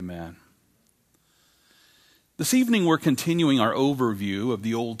Amen. This evening we're continuing our overview of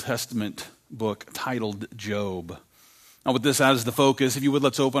the Old Testament book titled Job. Now with this as the focus, if you would,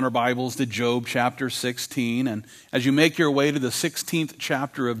 let's open our Bibles to Job chapter 16. And as you make your way to the 16th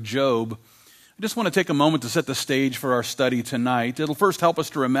chapter of Job, I just want to take a moment to set the stage for our study tonight. It'll first help us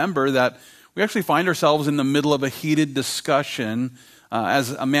to remember that we actually find ourselves in the middle of a heated discussion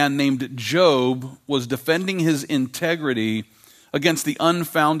as a man named Job was defending his integrity against the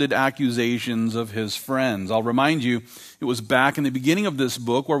unfounded accusations of his friends. I'll remind you, it was back in the beginning of this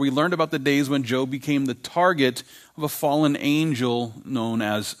book where we learned about the days when Job became the target of a fallen angel known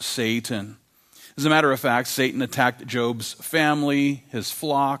as Satan. As a matter of fact, Satan attacked Job's family, his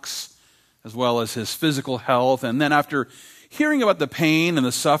flocks, as well as his physical health. And then after hearing about the pain and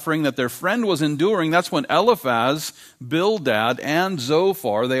the suffering that their friend was enduring, that's when Eliphaz, Bildad, and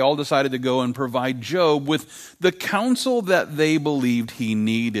Zophar, they all decided to go and provide Job with the counsel that they believed he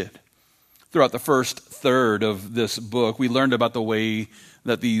needed. Throughout the first third of this book, we learned about the way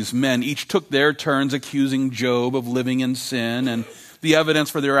that these men each took their turns accusing Job of living in sin, and the evidence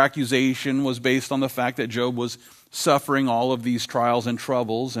for their accusation was based on the fact that Job was suffering all of these trials and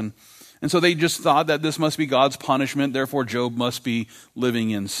troubles, and so they just thought that this must be God's punishment, therefore Job must be living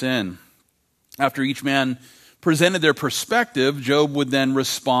in sin. After each man presented their perspective, Job would then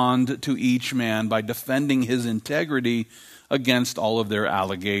respond to each man by defending his integrity against all of their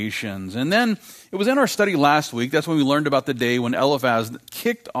allegations. And then it was in our study last week, that's when we learned about the day when Eliphaz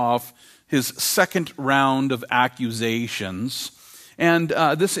kicked off his second round of accusations. And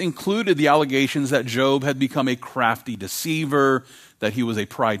this included the allegations that Job had become a crafty deceiver, that he was a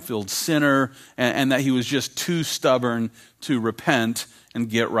pride-filled sinner, and that he was just too stubborn to repent and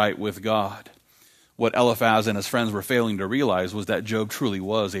get right with God. What Eliphaz and his friends were failing to realize was that Job truly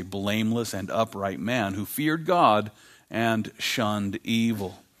was a blameless and upright man who feared God and shunned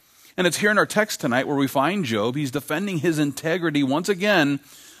evil. And it's here in our text tonight where we find Job. He's defending his integrity once again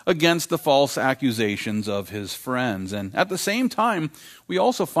against the false accusations of his friends. And at the same time, we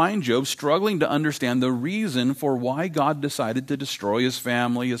also find Job struggling to understand the reason for why God decided to destroy his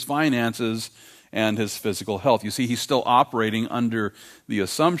family, his finances, and his physical health. You see, he's still operating under the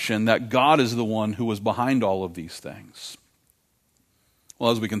assumption that God is the one who was behind all of these things. Well,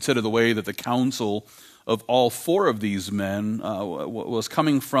 as we consider the way that the counsel of all four of these men was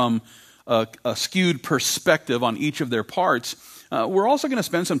coming from a skewed perspective on each of their parts, we're also going to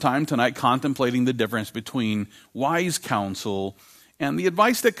spend some time tonight contemplating the difference between wise counsel and the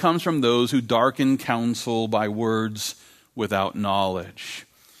advice that comes from those who darken counsel by words without knowledge.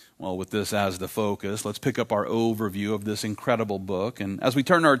 Well, with this as the focus, let's pick up our overview of this incredible book. And as we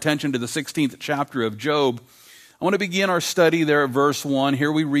turn our attention to the 16th chapter of Job, I want to begin our study there at verse 1.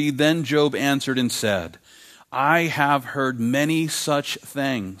 Here we read, "Then Job answered and said, I have heard many such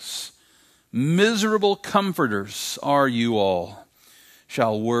things. Miserable comforters are you all.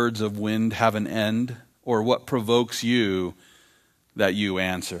 Shall words of wind have an end? Or what provokes you that you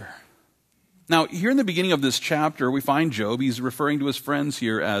answer?" Now, here in the beginning of this chapter, we find Job. He's referring to his friends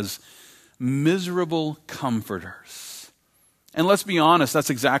here as miserable comforters. And let's be honest, that's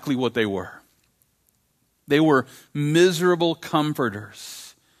exactly what they were. They were miserable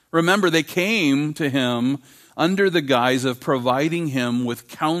comforters. Remember, they came to him under the guise of providing him with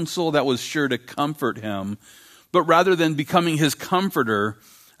counsel that was sure to comfort him. But rather than becoming his comforter,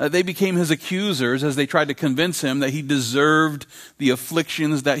 they became his accusers as they tried to convince him that he deserved the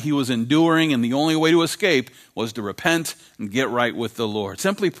afflictions that he was enduring, and the only way to escape was to repent and get right with the Lord.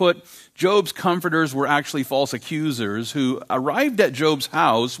 Simply put, Job's comforters were actually false accusers who arrived at Job's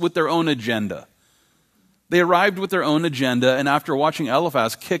house with their own agenda. They arrived with their own agenda, and after watching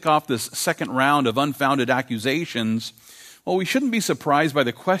Eliphaz kick off this second round of unfounded accusations, well, we shouldn't be surprised by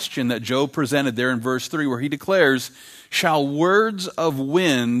the question that Job presented there in verse 3, where he declares, "Shall words of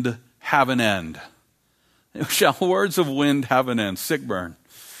wind have an end?" Shall words of wind have an end? Sick burn.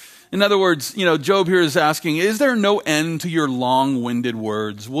 In other words, Job here is asking, is there no end to your long-winded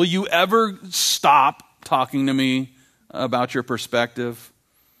words? Will you ever stop talking to me about your perspective?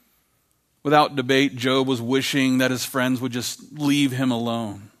 Without debate, Job was wishing that his friends would just leave him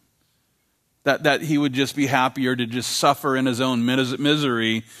alone. That he would just be happier to just suffer in his own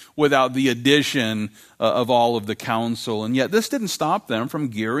misery without the addition of all of the counsel. And yet this didn't stop them from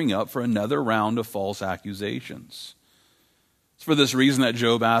gearing up for another round of false accusations. It's for this reason that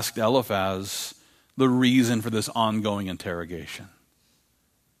Job asked Eliphaz the reason for this ongoing interrogation.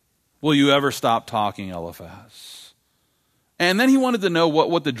 Will you ever stop talking, Eliphaz? And then he wanted to know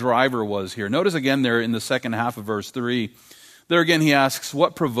what the driver was here. Notice again there in the second half of verse 3, there again he asks,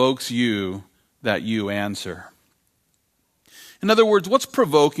 what provokes you that you answer? In other words, what's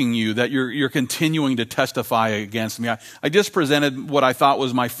provoking you that you're continuing to testify against me? I just presented what I thought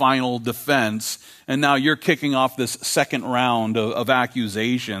was my final defense, and now you're kicking off this second round of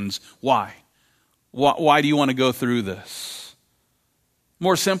accusations. Why? Why do you want to go through this?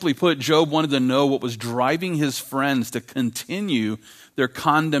 More simply put, Job wanted to know what was driving his friends to continue their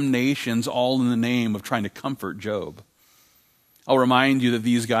condemnations, all in the name of trying to comfort Job. I'll remind you that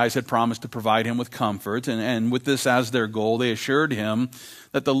these guys had promised to provide him with comfort, and with this as their goal, they assured him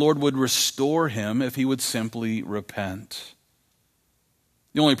that the Lord would restore him if he would simply repent.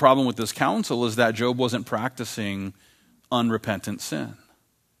 The only problem with this counsel is that Job wasn't practicing unrepentant sin.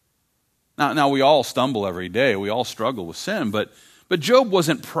 Now we all stumble every day. We all struggle with sin, but Job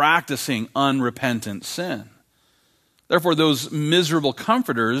wasn't practicing unrepentant sin. Therefore, those miserable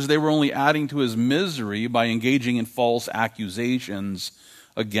comforters, they were only adding to his misery by engaging in false accusations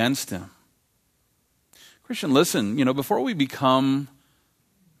against him. Christian, listen, before we become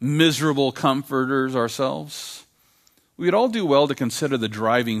miserable comforters ourselves, we would all do well to consider the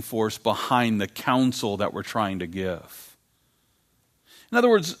driving force behind the counsel that we're trying to give. In other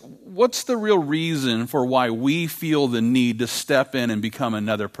words, what's the real reason for why we feel the need to step in and become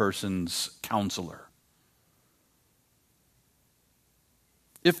another person's counselor?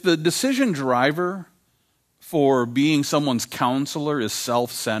 If the decision driver for being someone's counselor is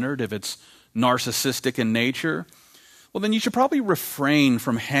self-centered, if it's narcissistic in nature, well, then you should probably refrain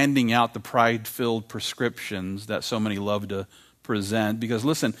from handing out the pride-filled prescriptions that so many love to present. Because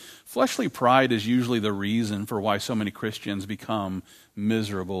listen, fleshly pride is usually the reason for why so many Christians become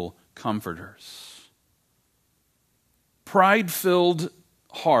miserable comforters. Pride-filled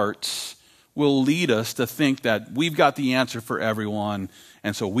hearts will lead us to think that we've got the answer for everyone,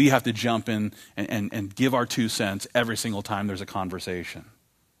 and so we have to jump in and give our 2 cents every single time there's a conversation.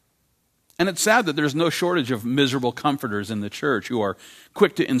 And it's sad that there's no shortage of miserable comforters in the church who are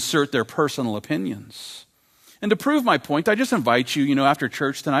quick to insert their personal opinions. And to prove my point, I just invite you, after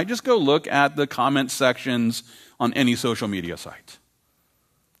church tonight, just go look at the comment sections on any social media site.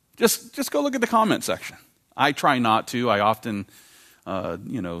 Just go look at the comment section. I try not to. I often I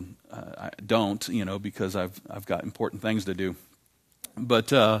don't, because I've got important things to do.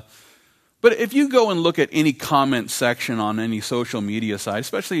 But if you go and look at any comment section on any social media site,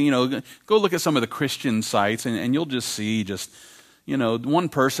 especially, go look at some of the Christian sites, and you'll just see one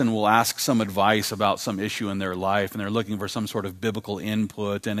person will ask some advice about some issue in their life, and they're looking for some sort of biblical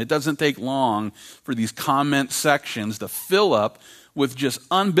input, and it doesn't take long for these comment sections to fill up with just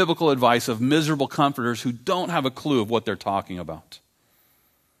unbiblical advice of miserable comforters who don't have a clue of what they're talking about.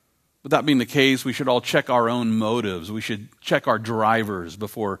 With that being the case, we should all check our own motives. We should check our drivers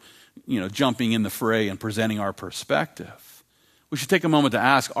before, jumping in the fray and presenting our perspective. We should take a moment to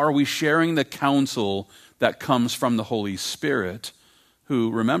ask, are we sharing the counsel that comes from the Holy Spirit,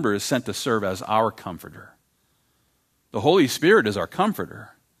 who, remember, is sent to serve as our comforter? The Holy Spirit is our comforter.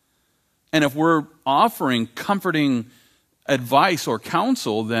 And if we're offering comforting advice or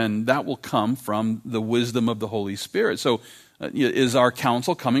counsel, then that will come from the wisdom of the Holy Spirit. So, is our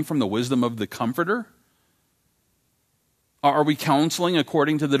counsel coming from the wisdom of the Comforter? Are we counseling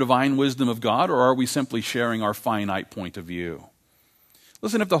according to the divine wisdom of God, or are we simply sharing our finite point of view?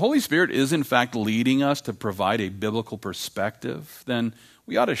 Listen, if the Holy Spirit is in fact leading us to provide a biblical perspective, then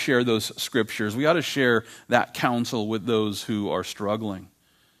we ought to share those scriptures. We ought to share that counsel with those who are struggling.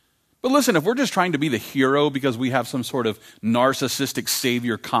 But listen, if we're just trying to be the hero because we have some sort of narcissistic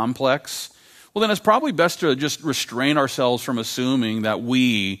savior complex, well, then it's probably best to just restrain ourselves from assuming that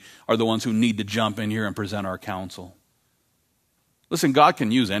we are the ones who need to jump in here and present our counsel. Listen, God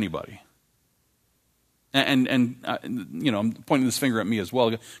can use anybody. And I'm pointing this finger at me as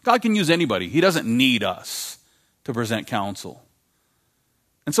well. God can use anybody. He doesn't need us to present counsel.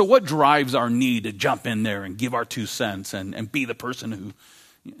 And so what drives our need to jump in there and give our 2 cents and be the person who...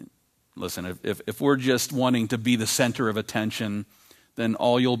 Listen, if we're just wanting to be the center of attention, then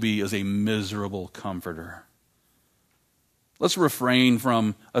all you'll be is a miserable comforter. Let's refrain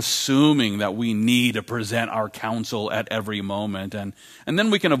from assuming that we need to present our counsel at every moment, and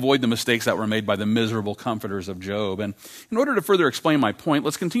then we can avoid the mistakes that were made by the miserable comforters of Job. And in order to further explain my point,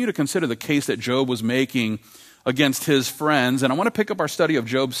 let's continue to consider the case that Job was making against his friends. And I want to pick up our study of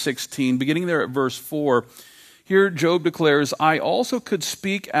Job 16, beginning there at verse 4. Here Job declares, "I also could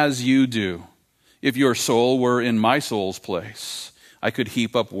speak as you do, if your soul were in my soul's place. I could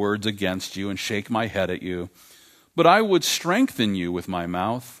heap up words against you and shake my head at you. But I would strengthen you with my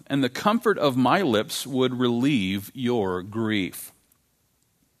mouth, and the comfort of my lips would relieve your grief."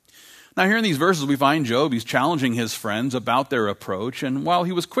 Now, here in these verses, we find Job, he's challenging his friends about their approach. And while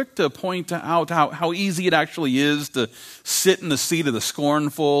he was quick to point out how easy it actually is to sit in the seat of the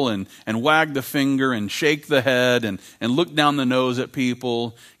scornful and wag the finger and shake the head and look down the nose at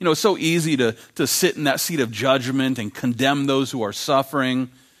people, it's so easy to sit in that seat of judgment and condemn those who are suffering.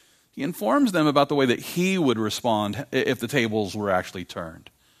 He informs them about the way that he would respond if the tables were actually turned.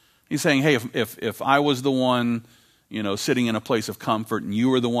 He's saying, hey, if I was the one sitting in a place of comfort and you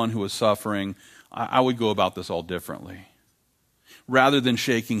were the one who was suffering, I would go about this all differently. Rather than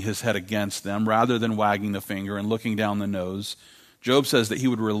shaking his head against them, rather than wagging the finger and looking down the nose, Job says that he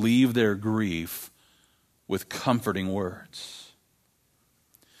would relieve their grief with comforting words.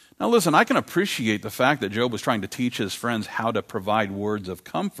 Now listen, I can appreciate the fact that Job was trying to teach his friends how to provide words of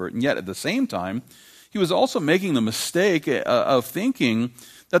comfort, and yet at the same time, he was also making the mistake of thinking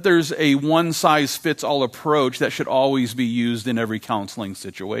that there's a one-size-fits-all approach that should always be used in every counseling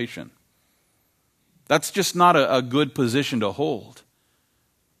situation. That's just not a good position to hold.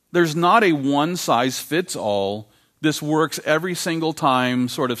 There's not a one-size-fits-all, this works every single time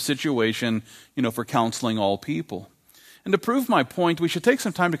sort of situation, for counseling all people. And to prove my point, we should take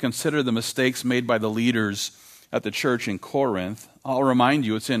some time to consider the mistakes made by the leaders at the church in Corinth. I'll remind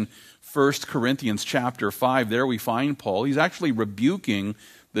you, it's in 1 Corinthians chapter 5. There we find Paul. He's actually rebuking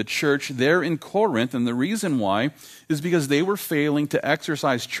the church there in Corinth, and the reason why is because they were failing to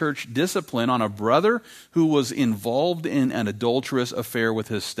exercise church discipline on a brother who was involved in an adulterous affair with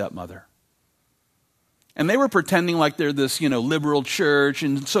his stepmother. And they were pretending like they're this, liberal church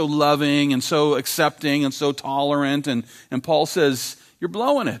and so loving and so accepting and so tolerant, and Paul says, you're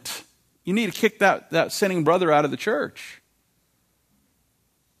blowing it. You need to kick that sinning brother out of the church.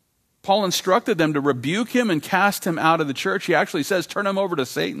 Paul instructed them to rebuke him and cast him out of the church. He actually says, turn him over to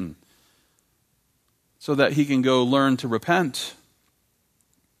Satan so that he can go learn to repent.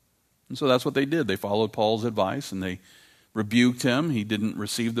 And so that's what they did. They followed Paul's advice and they rebuked him. He didn't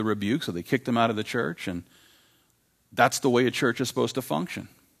receive the rebuke, so they kicked him out of the church. And that's the way a church is supposed to function.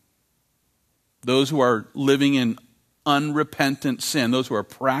 Those who are living in unrepentant sin, those who are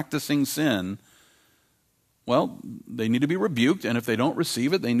practicing sin, well, they need to be rebuked, and if they don't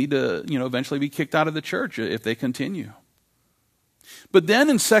receive it, they need to, eventually be kicked out of the church if they continue. But then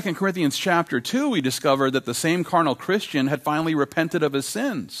in 2 Corinthians chapter 2, we discover that the same carnal Christian had finally repented of his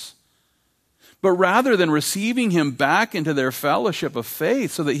sins. But rather than receiving him back into their fellowship of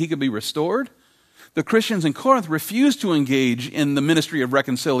faith so that he could be restored, the Christians in Corinth refused to engage in the ministry of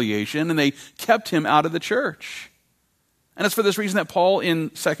reconciliation, and they kept him out of the church. And it's for this reason that Paul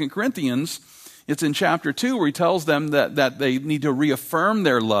in 2 Corinthians, it's in chapter 2 where he tells them that they need to reaffirm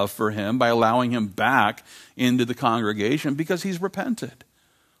their love for him by allowing him back into the congregation because he's repented.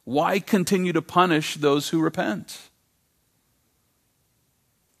 Why continue to punish those who repent?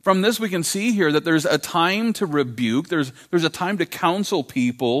 From this we can see here that there's a time to rebuke, there's a time to counsel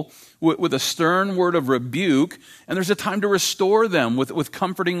people with a stern word of rebuke, and there's a time to restore them with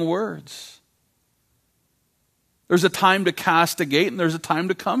comforting words. There's a time to castigate and there's a time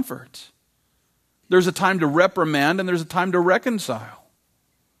to comfort. There's a time to reprimand and there's a time to reconcile.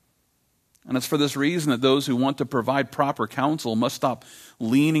 And it's for this reason that those who want to provide proper counsel must stop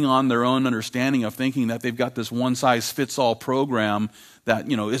leaning on their own understanding of thinking that they've got this one-size-fits-all program that,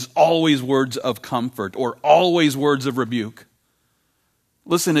 is always words of comfort or always words of rebuke.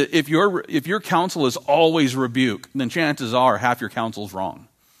 Listen, if your counsel is always rebuke, then chances are half your counsel's wrong.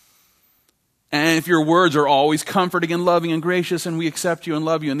 And if your words are always comforting and loving and gracious and we accept you and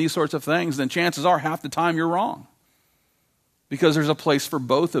love you and these sorts of things, then chances are half the time you're wrong. Because there's a place for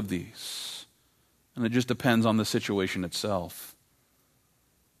both of these. And it just depends on the situation itself.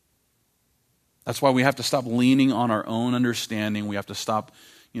 That's why we have to stop leaning on our own understanding. We have to stop,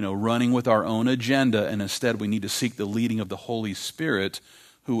 running with our own agenda, and instead we need to seek the leading of the Holy Spirit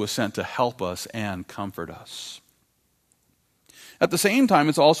who was sent to help us and comfort us. At the same time,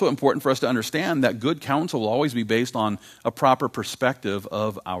 it's also important for us to understand that good counsel will always be based on a proper perspective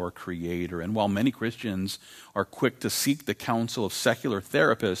of our Creator. And while many Christians are quick to seek the counsel of secular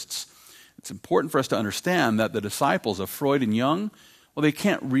therapists, it's important for us to understand that the disciples of Freud and Jung, well, they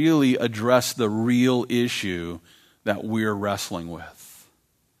can't really address the real issue that we're wrestling with.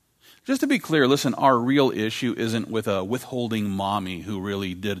 Just to be clear, listen, our real issue isn't with a withholding mommy who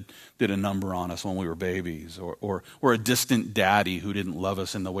really did a number on us when we were babies, or a distant daddy who didn't love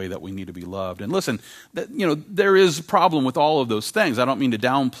us in the way that we need to be loved. And listen, there is a problem with all of those things. I don't mean to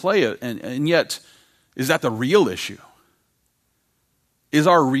downplay it, and yet, is that the real issue? Is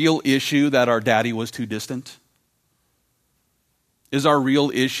our real issue that our daddy was too distant? Is our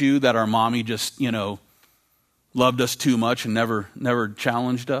real issue that our mommy just, loved us too much and never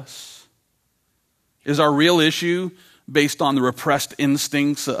challenged us? Is our real issue based on the repressed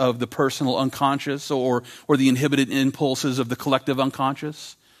instincts of the personal unconscious or the inhibited impulses of the collective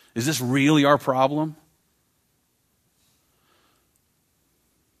unconscious? Is this really our problem?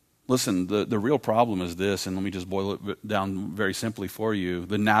 Listen, the real problem is this, and let me just boil it down very simply for you.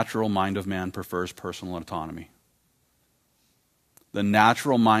 The natural mind of man prefers personal autonomy. The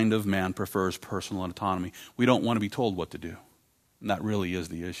natural mind of man prefers personal autonomy. We don't want to be told what to do, and that really is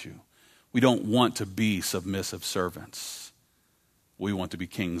the issue. We don't want to be submissive servants. We want to be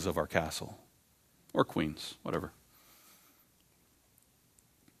kings of our castle, or queens, whatever.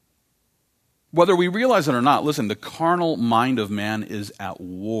 Whether we realize it or not, listen, the carnal mind of man is at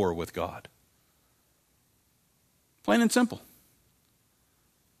war with God. Plain and simple.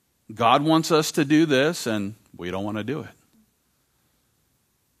 God wants us to do this, and we don't want to do it.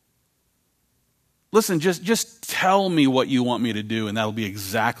 Listen, just tell me what you want me to do, and that'll be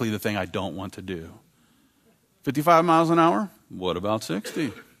exactly the thing I don't want to do. 55 miles an hour? What about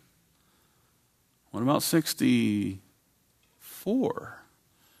 60? What about 64?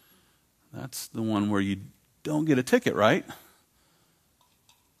 That's the one where you don't get a ticket, right?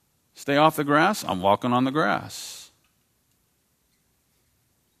 Stay off the grass? I'm walking on the grass.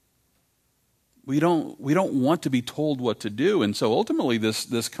 We don't want to be told what to do, and so ultimately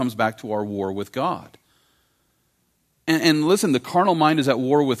this comes back to our war with God. And listen, the carnal mind is at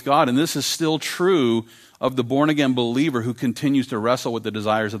war with God, and this is still true of the born-again believer who continues to wrestle with the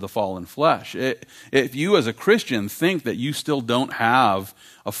desires of the fallen flesh. If you as a Christian think that you still don't have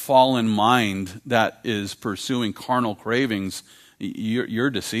a fallen mind that is pursuing carnal cravings,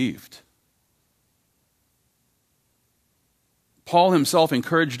 you're deceived. Paul himself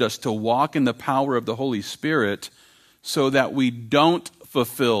encouraged us to walk in the power of the Holy Spirit so that we don't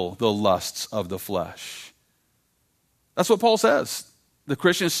fulfill the lusts of the flesh. That's what Paul says. The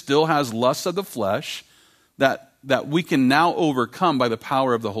Christian still has lusts of the flesh that we can now overcome by the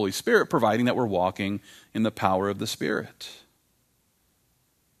power of the Holy Spirit, providing that we're walking in the power of the Spirit.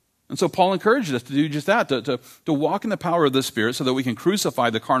 And so Paul encouraged us to do just that, to walk in the power of the Spirit so that we can crucify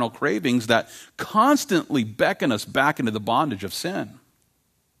the carnal cravings that constantly beckon us back into the bondage of sin.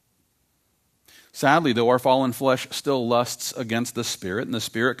 Sadly, though, our fallen flesh still lusts against the Spirit, and the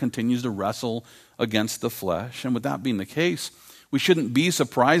Spirit continues to wrestle against the flesh. And with that being the case, we shouldn't be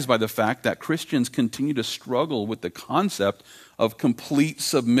surprised by the fact that Christians continue to struggle with the concept of complete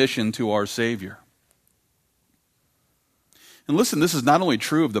submission to our Savior. And listen, this is not only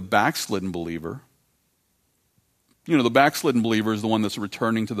true of the backslidden believer. You know, the backslidden believer is the one that's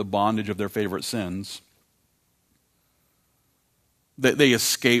returning to the bondage of their favorite sins. They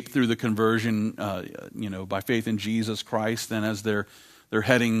escape through the conversion, by faith in Jesus Christ. And as they're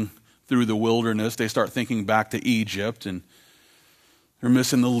heading through the wilderness, they start thinking back to Egypt, and they're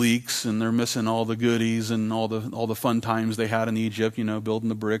missing the leeks, and they're missing all the goodies and all the fun times they had in Egypt, building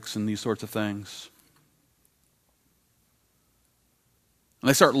the bricks and these sorts of things. And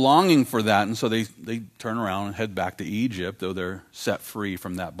they start longing for that, and so they turn around and head back to Egypt, though they're set free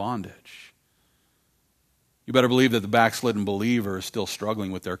from that bondage. You better believe that the backslidden believer is still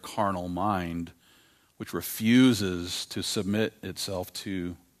struggling with their carnal mind, which refuses to submit itself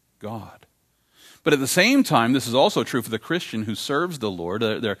to God. But at the same time, this is also true for the Christian who serves the Lord.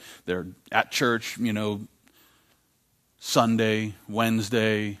 They're at church, Sunday,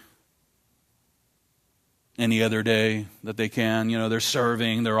 Wednesday, any other day that they can. They're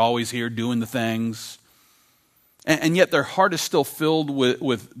serving. They're always here doing the things. And yet their heart is still filled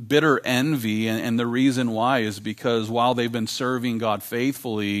with bitter envy. And the reason why is because while they've been serving God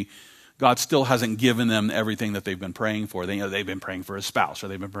faithfully, God still hasn't given them everything that they've been praying for. They've been praying for a spouse, or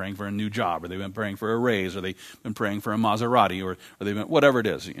they've been praying for a new job, or they've been praying for a raise, or they've been praying for a Maserati, or they've been, whatever it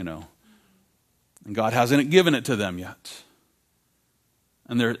is, And God hasn't given it to them yet.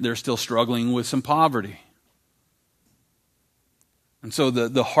 And they're still struggling with some poverty. And so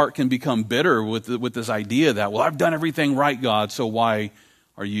the heart can become bitter with this idea that, well, I've done everything right, God, so why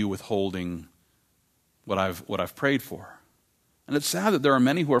are you withholding what I've prayed for? And it's sad that there are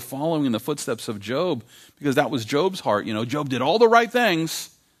many who are following in the footsteps of Job, because that was Job's heart. Job did all the right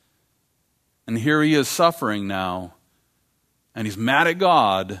things, and here he is suffering now, and he's mad at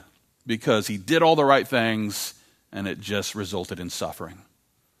God because he did all the right things, and it just resulted in suffering.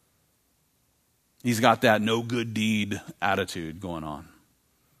 He's got that no good deed attitude going on.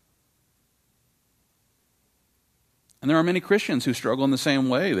 And there are many Christians who struggle in the same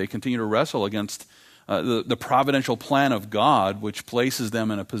way. They continue to wrestle against the providential plan of God, which places them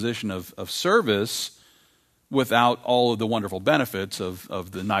in a position of service without all of the wonderful benefits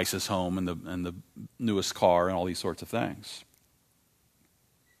of the nicest home and the newest car and all these sorts of things.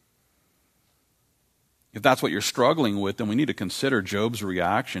 If that's what you're struggling with, then we need to consider Job's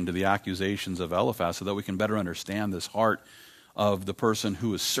reaction to the accusations of Eliphaz so that we can better understand this heart of the person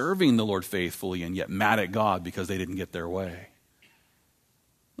who is serving the Lord faithfully and yet mad at God because they didn't get their way.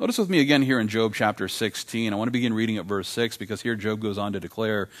 Notice with me again here in Job chapter 16. I want to begin reading at verse 6 because here Job goes on to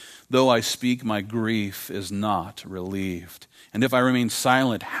declare, "Though I speak, my grief is not relieved. And if I remain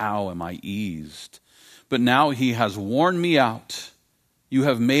silent, how am I eased? But now he has worn me out. You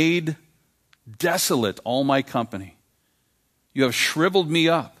have made desolate all my company. You have shriveled me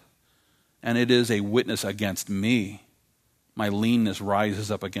up, and it is a witness against me. My leanness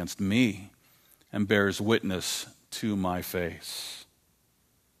rises up against me and bears witness to my face."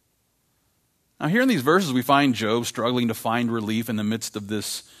 Now, here in these verses, we find Job struggling to find relief in the midst of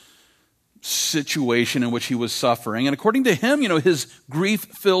this situation in which he was suffering. And according to him, his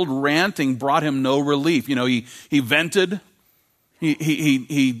grief-filled ranting brought him no relief. He vented.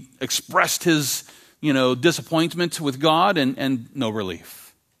 He expressed his, disappointment with God and no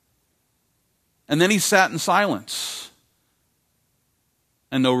relief. And then he sat in silence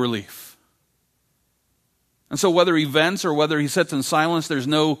and no relief. And so whether he vents or whether he sits in silence, there's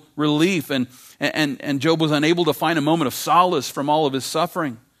no relief. And Job was unable to find a moment of solace from all of his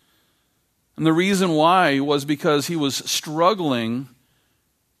suffering. And the reason why was because he was struggling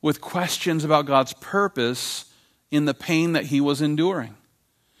with questions about God's purpose in the pain that he was enduring.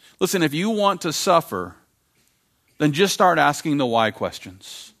 Listen, if you want to suffer, then just start asking the why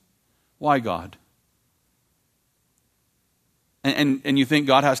questions. Why, God? And you think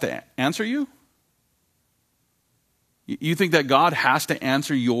God has to answer you? You think that God has to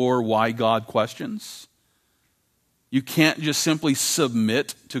answer your why God questions? You can't just simply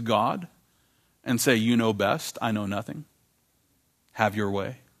submit to God and say, "You know best, I know nothing. Have your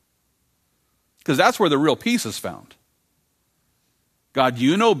way." Because that's where the real peace is found. God,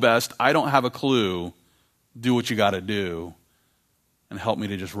 you know best, I don't have a clue. Do what you got to do and help me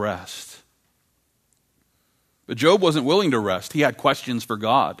to just rest. But Job wasn't willing to rest. He had questions for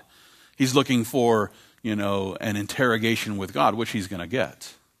God. He's looking for an interrogation with God, which he's going to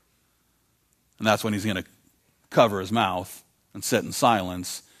get. And that's when he's going to cover his mouth and sit in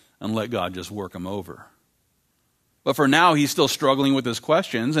silence and let God just work him over. But for now, he's still struggling with his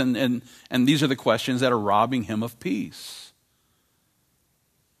questions, and these are the questions that are robbing him of peace.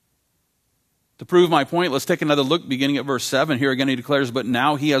 To prove my point, let's take another look beginning at verse 7. Here again he declares, "But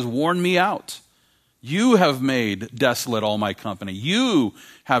now he has worn me out. You have made desolate all my company. You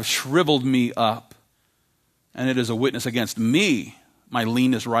have shriveled me up. And it is a witness against me. My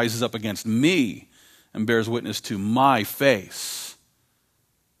leanness rises up against me and bears witness to my face."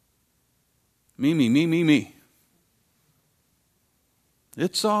 Me.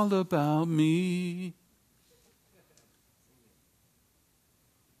 It's all about me.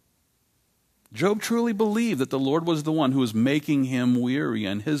 Job truly believed that the Lord was the one who was making him weary,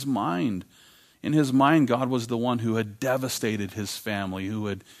 and in his mind, God was the one who had devastated his family, who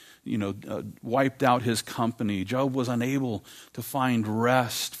had wiped out his company. Job was unable to find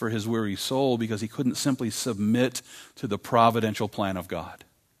rest for his weary soul because he couldn't simply submit to the providential plan of God.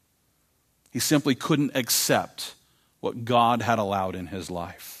 He simply couldn't accept what God had allowed in his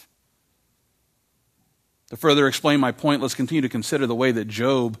life. To further explain my point, let's continue to consider the way that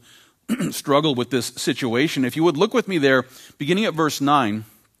Job struggled with this situation. If you would look with me there, beginning at verse 9.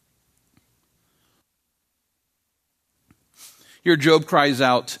 Here Job cries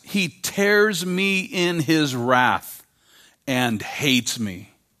out, "He tears me in his wrath and hates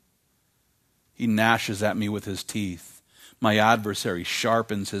me. He gnashes at me with his teeth. My adversary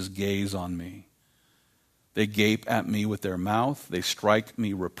sharpens his gaze on me. They gape at me with their mouth. They strike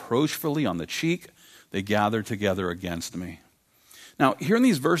me reproachfully on the cheek. They gather together against me." Now, here in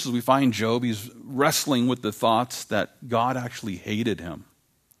these verses we find Job, he's wrestling with the thoughts that God actually hated him.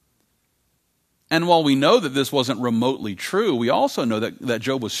 And while we know that this wasn't remotely true, we also know that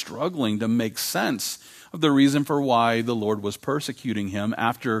Job was struggling to make sense of the reason for why the Lord was persecuting him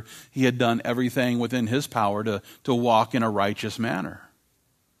after he had done everything within his power to walk in a righteous manner.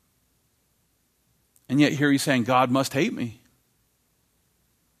 And yet here he's saying, God must hate me.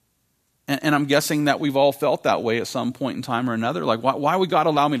 And I'm guessing that we've all felt that way at some point in time or another. Like, why would God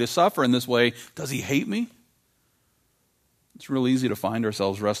allow me to suffer in this way? Does he hate me? It's real easy to find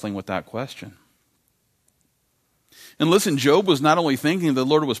ourselves wrestling with that question. And listen, Job was not only thinking the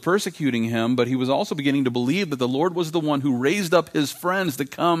Lord was persecuting him, but he was also beginning to believe that the Lord was the one who raised up his friends to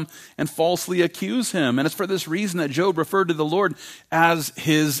come and falsely accuse him. And it's for this reason that Job referred to the Lord as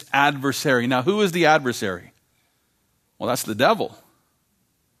his adversary. Now, who is the adversary? Well, that's the devil.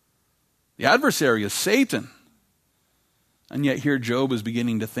 The adversary is Satan. And yet here Job is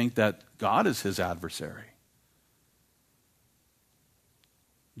beginning to think that God is his adversary.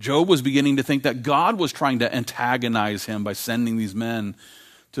 Job was beginning to think that God was trying to antagonize him by sending these men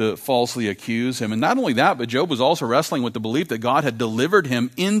to falsely accuse him. And not only that, but Job was also wrestling with the belief that God had delivered him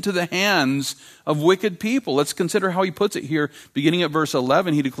into the hands of wicked people. Let's consider how he puts it here. Beginning at verse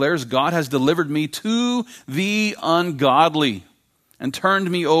 11, he declares, God has delivered me to the ungodly and turned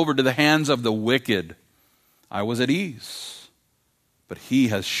me over to the hands of the wicked. I was at ease, but he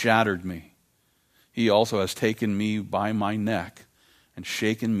has shattered me. He also has taken me by my neck and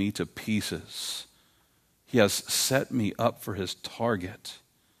shaken me to pieces. He has set me up for his target.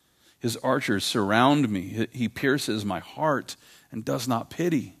 His archers surround me. He pierces my heart and does not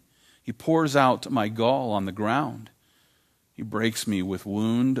pity. He pours out my gall on the ground. He breaks me with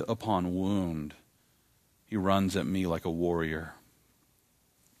wound upon wound. He runs at me like a warrior.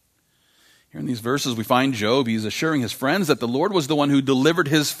 Here in these verses we find Job. He's assuring his friends that the Lord was the one who delivered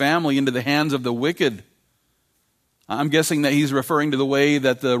his family into the hands of the wicked. I'm guessing that he's referring to the way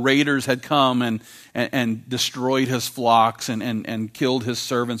that the raiders had come and destroyed his flocks and killed his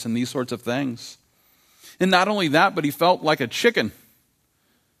servants and these sorts of things. And not only that, but he felt like a chicken.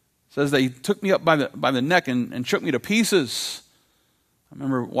 It says they took me up by the neck and shook me to pieces. I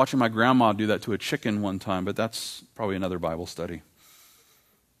remember watching my grandma do that to a chicken one time, but that's probably another Bible study.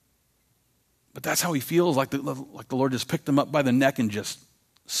 But that's how he feels, like the Lord just picked him up by the neck and just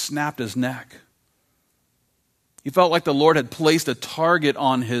snapped his neck. He felt like the Lord had placed a target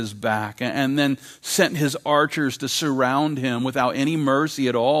on his back and then sent his archers to surround him without any mercy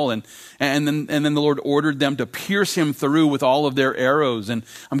at all. And then the Lord ordered them to pierce him through with all of their arrows. And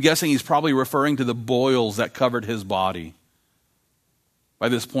I'm guessing he's probably referring to the boils that covered his body. By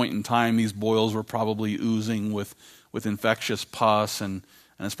this point in time, these boils were probably oozing with infectious pus, and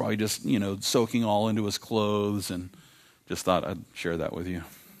it's probably just, soaking all into his clothes, and just thought I'd share that with you.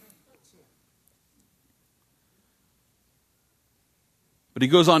 But he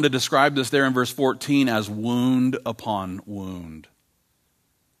goes on to describe this there in verse 14 as wound upon wound.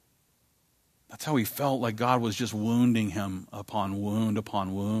 That's how he felt, like God was just wounding him upon wound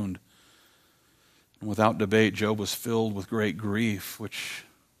upon wound. And without debate, Job was filled with great grief, which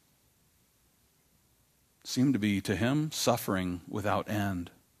seemed to be to him suffering without end.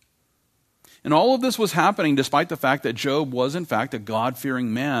 And all of this was happening despite the fact that Job was in fact a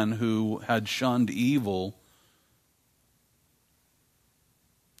God-fearing man who had shunned evil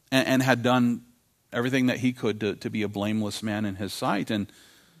and had done everything that he could to be a blameless man in his sight. And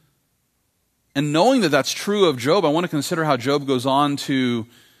knowing that that's true of Job, I want to consider how Job goes on to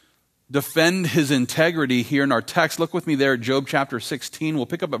defend his integrity here in our text. Look with me there at Job chapter 16. We'll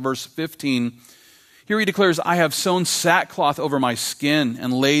pick up at verse 15. Here he declares, I have sewn sackcloth over my skin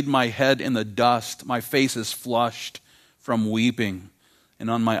and laid my head in the dust. My face is flushed from weeping, and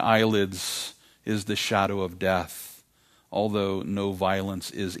on my eyelids is the shadow of death. Although no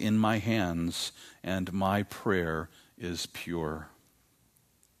violence is in my hands, and my prayer is pure.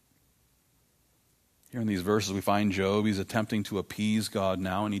 Here in these verses we find Job. He's attempting to appease God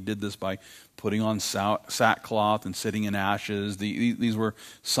now, and he did this by putting on sackcloth and sitting in ashes. These were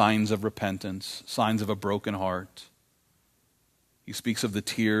signs of repentance, signs of a broken heart. He speaks of the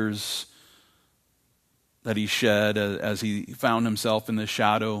tears that he shed as he found himself in the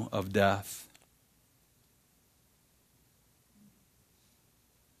shadow of death.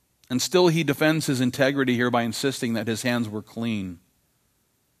 And still he defends his integrity here by insisting that his hands were clean.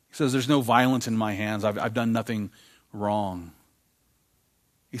 He says, there's no violence in my hands. I've done nothing wrong.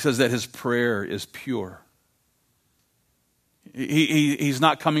 He says that his prayer is pure. He's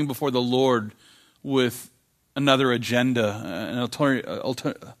not coming before the Lord with another agenda,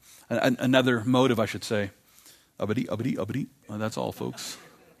 another motive, I should say. Uppity. Well, that's all, folks.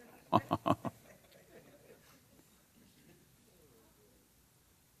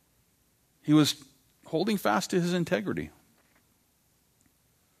 He was holding fast to his integrity.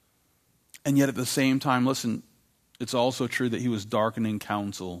 And yet at the same time, listen, it's also true that he was darkening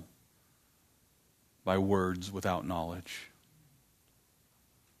counsel by words without knowledge.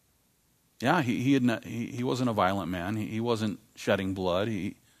 Yeah, he wasn't a violent man. He wasn't shedding blood.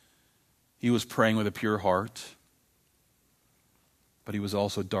 He was praying with a pure heart. But he was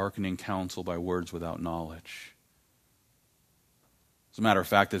also darkening counsel by words without knowledge. As a matter of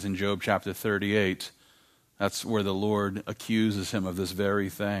fact, as in Job chapter 38, that's where the Lord accuses him of this very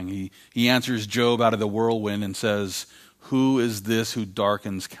thing. He answers Job out of the whirlwind and says, who is this who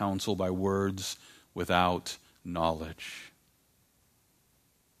darkens counsel by words without knowledge?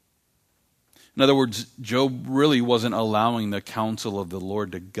 In other words, Job really wasn't allowing the counsel of the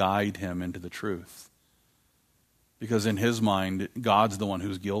Lord to guide him into the truth. Because in his mind, God's the one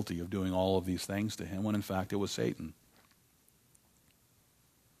who's guilty of doing all of these things to him, when in fact it was Satan.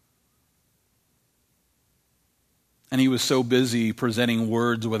 And he was so busy presenting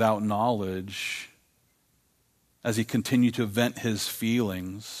words without knowledge as he continued to vent his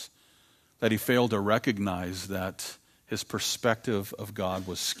feelings that he failed to recognize that his perspective of God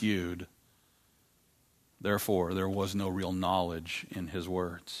was skewed. Therefore, there was no real knowledge in his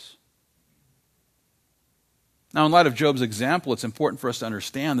words. Now, in light of Job's example, it's important for us to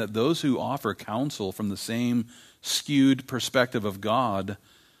understand that those who offer counsel from the same skewed perspective of God,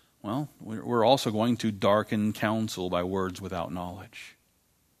 well, we're also going to darken counsel by words without knowledge.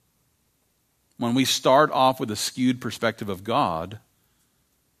 When we start off with a skewed perspective of God,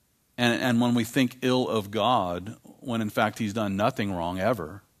 and when we think ill of God, when in fact he's done nothing wrong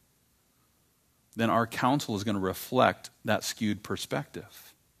ever, then our counsel is going to reflect that skewed perspective.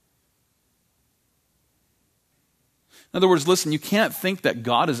 In other words, listen, you can't think that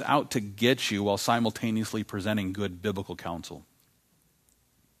God is out to get you while simultaneously presenting good biblical counsel.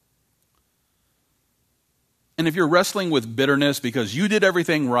 And if you're wrestling with bitterness because you did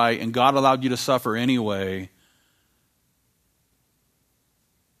everything right and God allowed you to suffer anyway,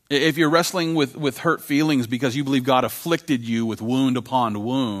 if you're wrestling with hurt feelings because you believe God afflicted you with wound upon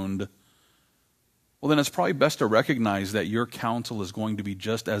wound, well, then it's probably best to recognize that your counsel is going to be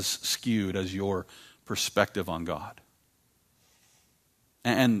just as skewed as your perspective on God.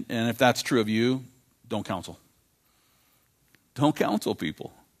 And if that's true of you, don't counsel. Don't counsel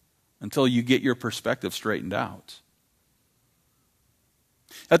people until you get your perspective straightened out.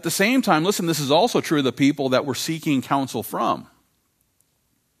 At the same time, listen, this is also true of the people that we're seeking counsel from.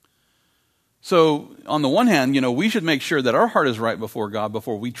 So, on the one hand, we should make sure that our heart is right before God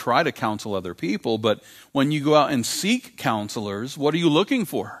before we try to counsel other people. But when you go out and seek counselors, what are you looking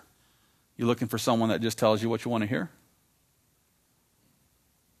for? You looking for someone that just tells you what you want to hear?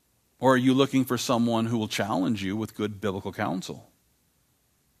 Or are you looking for someone who will challenge you with good biblical counsel?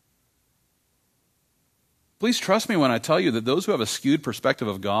 Please trust me when I tell you that those who have a skewed perspective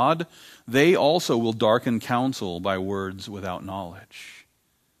of God, they also will darken counsel by words without knowledge.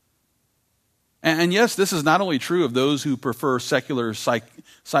 And yes, this is not only true of those who prefer secular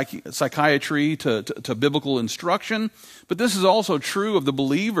psychiatry to biblical instruction, but this is also true of the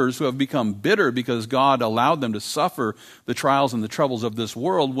believers who have become bitter because God allowed them to suffer the trials and the troubles of this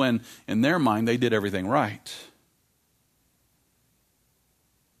world when, in their mind, they did everything right.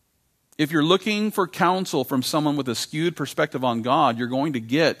 If you're looking for counsel from someone with a skewed perspective on God, you're going to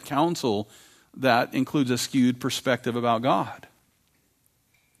get counsel that includes a skewed perspective about God.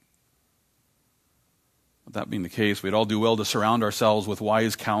 That being the case, we'd all do well to surround ourselves with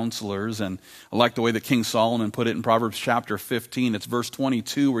wise counselors. And I like the way that King Solomon put it in Proverbs chapter 15. It's verse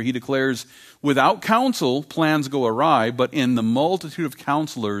 22 where he declares, "Without counsel, plans go awry, but in the multitude of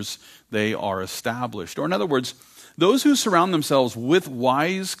counselors, they are established." Or in other words, those who surround themselves with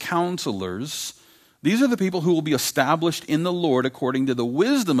wise counselors, these are the people who will be established in the Lord according to the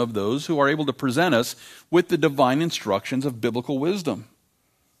wisdom of those who are able to present us with the divine instructions of biblical wisdom.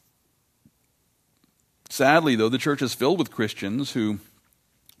 Sadly, though, the church is filled with Christians who,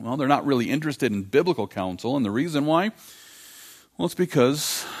 well, they're not really interested in biblical counsel. And the reason why? Well, it's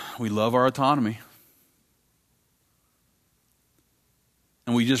because we love our autonomy.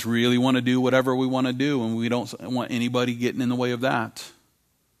 And we just really want to do whatever we want to do, and we don't want anybody getting in the way of that.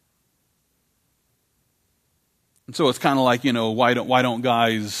 And so it's kind of like, why don't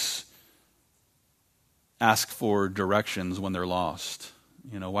guys ask for directions when they're lost?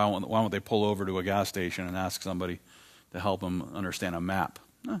 Why won't they pull over to a gas station and ask somebody to help them understand a map?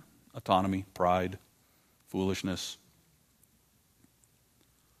 Autonomy, pride, foolishness.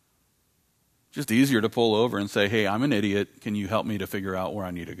 Just easier to pull over and say, "Hey, I'm an idiot. Can you help me to figure out where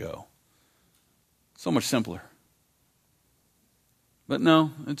I need to go?" So much simpler. But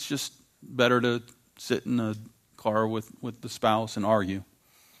no, it's just better to sit in a car with the spouse and argue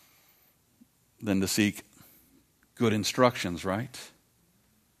than to seek good instructions, right?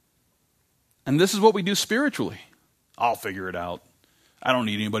 And this is what we do spiritually. I'll figure it out. I don't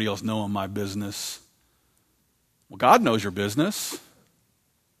need anybody else knowing my business. Well, God knows your business.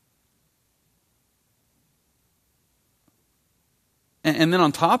 And then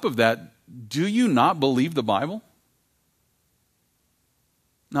on top of that, do you not believe the Bible?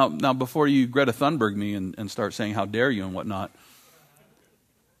 Now before you Greta Thunberg me and start saying, "How dare you," and whatnot,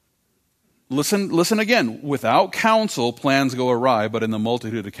 Listen again. Without counsel, plans go awry, but in the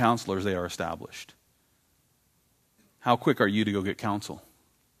multitude of counselors, they are established. How quick are you to go get counsel?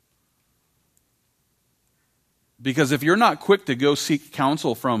 Because if you're not quick to go seek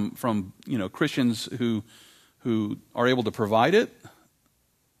counsel from Christians who who are able to provide it,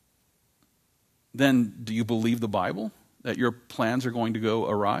 then do you believe the Bible that your plans are going to go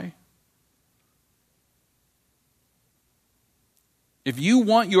awry? If you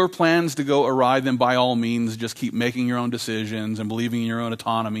want your plans to go awry, then by all means just keep making your own decisions and believing in your own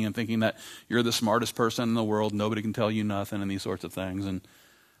autonomy and thinking that you're the smartest person in the world, nobody can tell you nothing and these sorts of things. And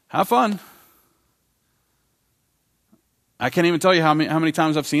have fun. I can't even tell you how many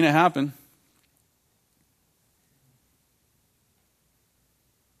times I've seen it happen.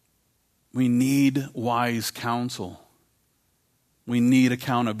 We need wise counsel. We need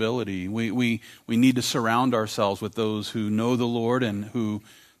accountability. We need to surround ourselves with those who know the Lord and who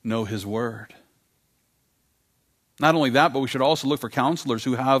know His Word. Not only that, but we should also look for counselors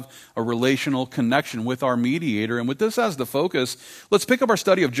who have a relational connection with our mediator. And with this as the focus, let's pick up our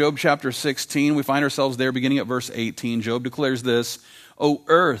study of Job chapter 16. We find ourselves there beginning at verse 18. Job declares this, "O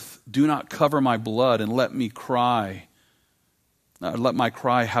earth, do not cover my blood and let me cry. Let my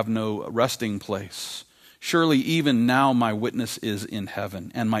cry have no resting place. Surely even now my witness is in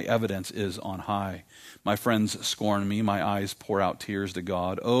heaven, and my evidence is on high. My friends scorn me, my eyes pour out tears to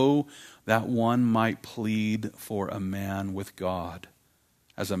God. Oh, that one might plead for a man with God,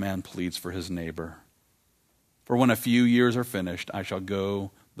 as a man pleads for his neighbor. For when a few years are finished, I shall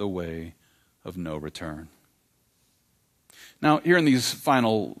go the way of no return." Now, here in these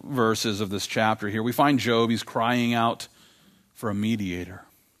final verses of this chapter here, we find Job, he's crying out for a mediator.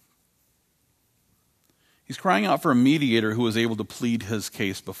 He's crying out for a mediator who was able to plead his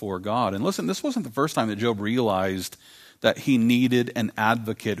case before God. And listen, this wasn't the first time that Job realized that he needed an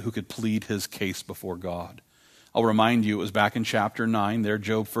advocate who could plead his case before God. I'll remind you, it was back in chapter 9 there,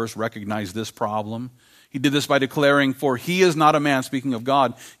 Job first recognized this problem. He did this by declaring, "For he is not a man," speaking of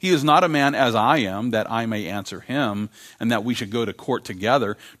God, "he is not a man as I am, that I may answer him, and that we should go to court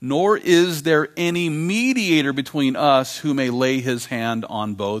together. Nor is there any mediator between us who may lay his hand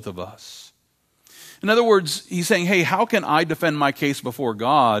on both of us." In other words, he's saying, hey, how can I defend my case before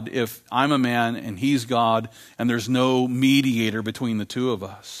God if I'm a man and he's God and there's no mediator between the two of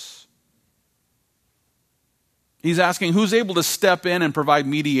us? He's asking, who's able to step in and provide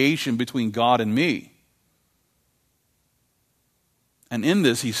mediation between God and me? And in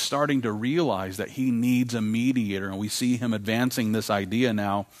this, he's starting to realize that he needs a mediator, and we see him advancing this idea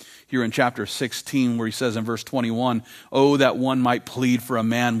now here in chapter 16, where he says in verse 21, "Oh, that one might plead for a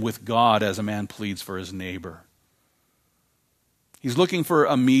man with God as a man pleads for his neighbor." He's looking for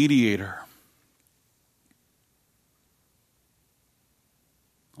a mediator.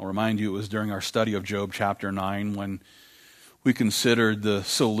 I'll remind you, it was during our study of Job chapter 9 when we considered the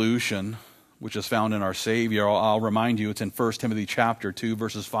solution which is found in our Savior. I'll remind you, it's in 1 Timothy chapter 2,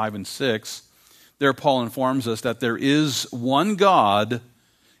 verses 5 and 6. There Paul informs us that there is one God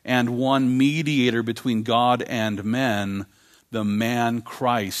and one mediator between God and men, the man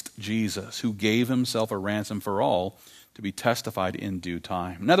Christ Jesus, who gave himself a ransom for all, to be testified in due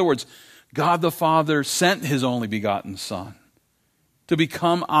time. In other words, God the Father sent his only begotten Son to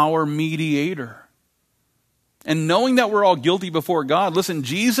become our mediator. And knowing that we're all guilty before God, listen,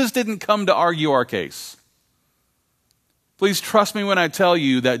 Jesus didn't come to argue our case. Please trust me when I tell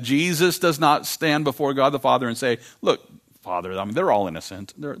you that Jesus does not stand before God the Father and say, "Look, Father, they're all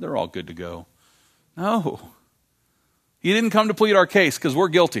innocent. They're all good to go." No. He didn't come to plead our case because we're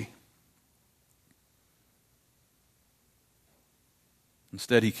guilty.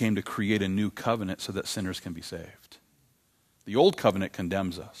 Instead, he came to create a new covenant so that sinners can be saved. The old covenant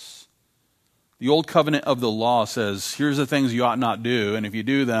condemns us. The old covenant of the law says, here's the things you ought not do, and if you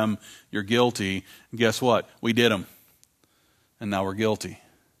do them, you're guilty. And guess what? We did them, and now we're guilty.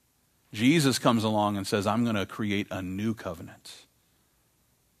 Jesus comes along and says, I'm going to create a new covenant.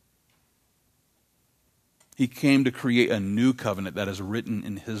 He came to create a new covenant that is written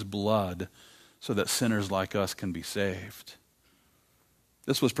in his blood so that sinners like us can be saved.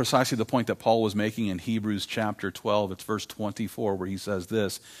 This was precisely the point that Paul was making in Hebrews chapter 12. It's verse 24 where he says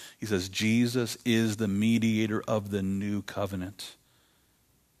this. He says, Jesus is the mediator of the new covenant,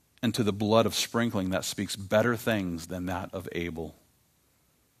 and to the blood of sprinkling that speaks better things than that of Abel.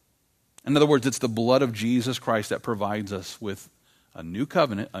 In other words, it's the blood of Jesus Christ that provides us with a new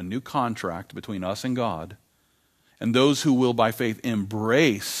covenant, a new contract between us and God. And those who will by faith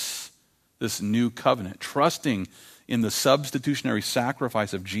embrace this new covenant, trusting in the substitutionary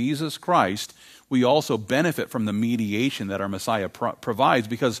sacrifice of Jesus Christ, we also benefit from the mediation that our Messiah provides,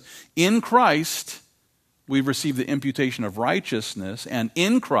 because in Christ we've received the imputation of righteousness, and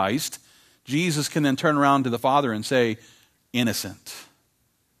in Christ Jesus can then turn around to the Father and say, innocent,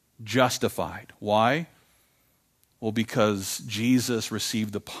 justified. Why? Well, because Jesus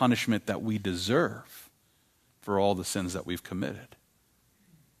received the punishment that we deserve. for all the sins that we've committed.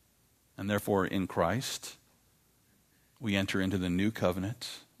 And therefore, in Christ, we enter into the new covenant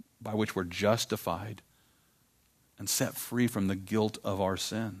by which we're justified and set free from the guilt of our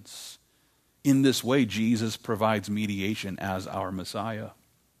sins. In this way, Jesus provides mediation as our Messiah.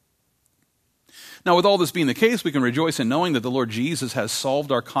 Now, with all this being the case, we can rejoice in knowing that the Lord Jesus has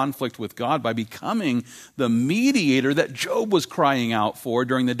solved our conflict with God by becoming the mediator that Job was crying out for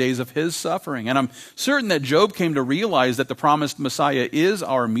during the days of his suffering. And I'm certain that Job came to realize that the promised Messiah is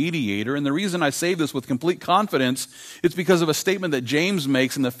our mediator. And the reason I say this with complete confidence is because of a statement that James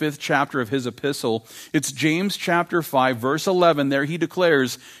makes in the 5th chapter of his epistle. It's James chapter 5, verse 11. There he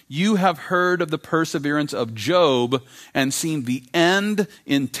declares, "You have heard of the perseverance of Job and seen the end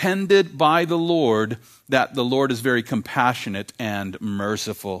intended by the Lord, that the Lord is very compassionate and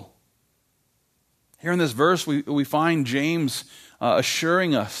merciful." Here in this verse, we find James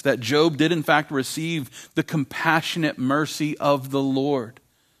assuring us that Job did in fact receive the compassionate mercy of the Lord.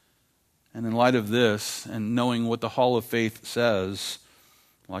 And in light of this, and knowing what the Hall of Faith says,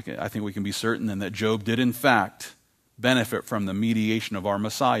 I think we can be certain then that Job did in fact benefit from the mediation of our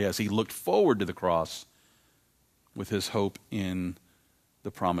Messiah as he looked forward to the cross with his hope in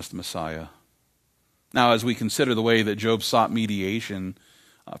the promised Messiah. Now, as we consider the way that Job sought mediation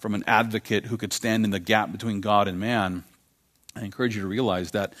from an advocate who could stand in the gap between God and man, I encourage you to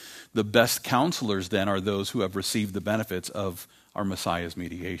realize that the best counselors then are those who have received the benefits of our Messiah's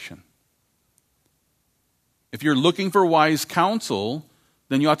mediation. If you're looking for wise counsel,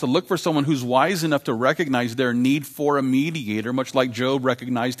 then you ought to look for someone who's wise enough to recognize their need for a mediator, much like Job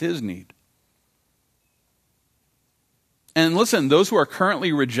recognized his need. And listen, those who are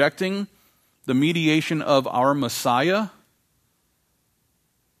currently rejecting the mediation of our Messiah,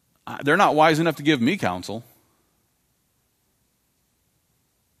 they're not wise enough to give me counsel.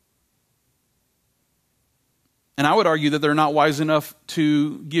 And I would argue that they're not wise enough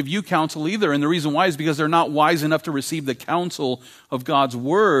to give you counsel either. And the reason why is because they're not wise enough to receive the counsel of God's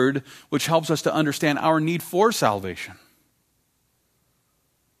word, which helps us to understand our need for salvation.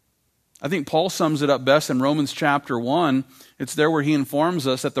 I think Paul sums it up best in Romans chapter 1. It's there where he informs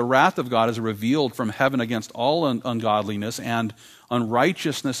us that the wrath of God is revealed from heaven against all ungodliness and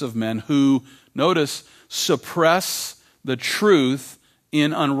unrighteousness of men who, notice, suppress the truth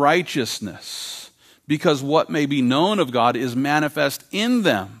in unrighteousness, because what may be known of God is manifest in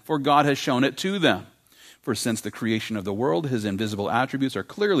them, for God has shown it to them. For since the creation of the world, his invisible attributes are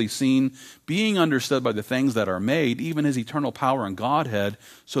clearly seen, being understood by the things that are made, even his eternal power and Godhead,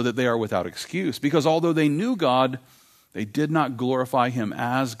 so that they are without excuse. Because although they knew God, they did not glorify him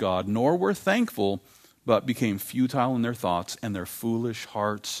as God, nor were thankful, but became futile in their thoughts, and their foolish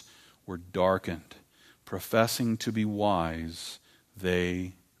hearts were darkened. Professing to be wise,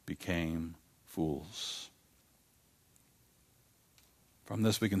 they became fools. From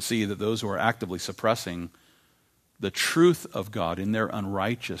this we can see that those who are actively suppressing the truth of God in their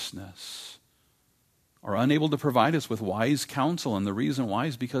unrighteousness are unable to provide us with wise counsel, and the reason why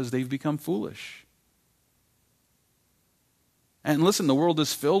is because they've become foolish. And listen, the world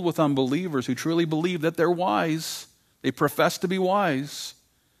is filled with unbelievers who truly believe that they're wise. They profess to be wise.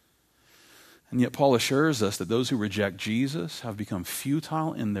 And yet Paul assures us that those who reject Jesus have become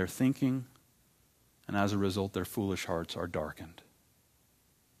futile in their thinking, and as a result, their foolish hearts are darkened.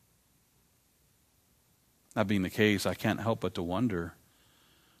 That being the case, I can't help but to wonder,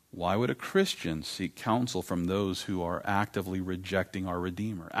 why would a Christian seek counsel from those who are actively rejecting our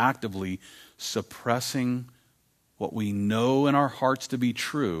Redeemer, actively suppressing what we know in our hearts to be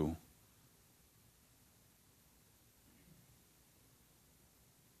true,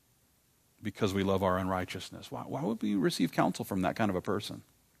 because we love our unrighteousness? Why would we receive counsel from that kind of a person?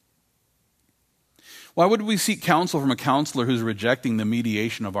 Why would we seek counsel from a counselor who's rejecting the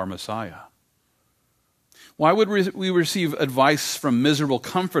mediation of our Messiah? Why would we receive advice from miserable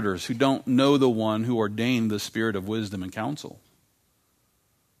comforters who don't know the one who ordained the spirit of wisdom and counsel?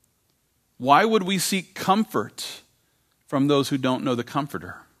 Why would we seek comfort from those who don't know the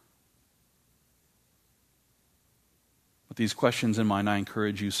Comforter? With these questions in mind, I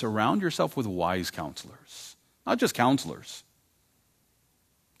encourage you, surround yourself with wise counselors. Not just counselors.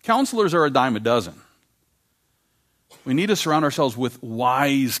 Counselors are a dime a dozen. We need to surround ourselves with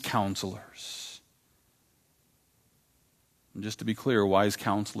wise counselors. And just to be clear, wise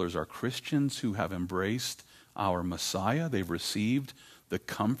counselors are Christians who have embraced our Messiah. They've received the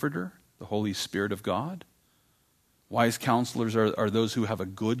Comforter, the Holy Spirit of God. Wise counselors are those who have a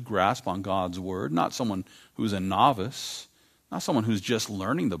good grasp on God's Word, not someone who's a novice, not someone who's just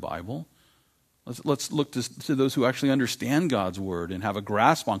learning the Bible. Let's look to those who actually understand God's Word and have a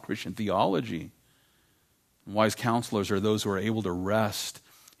grasp on Christian theology. Wise counselors are those who are able to rest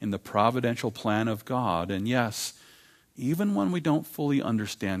in the providential plan of God. And yes, even when we don't fully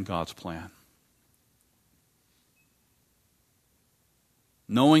understand God's plan.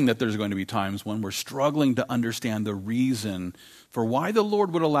 Knowing that there's going to be times when we're struggling to understand the reason for why the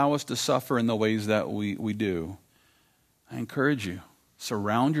Lord would allow us to suffer in the ways that we do. I encourage you,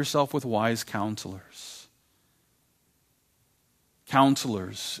 surround yourself with wise counselors.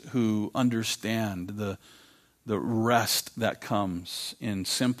 Counselors who understand the rest that comes in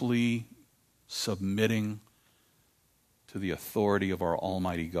simply submitting to the authority of our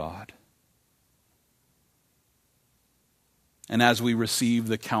Almighty God. And as we receive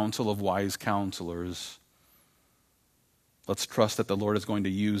the counsel of wise counselors, let's trust that the Lord is going to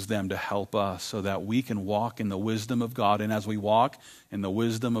use them to help us so that we can walk in the wisdom of God. And as we walk in the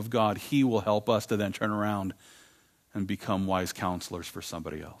wisdom of God, He will help us to then turn around and become wise counselors for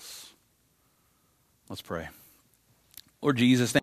somebody else. Let's pray. Lord Jesus,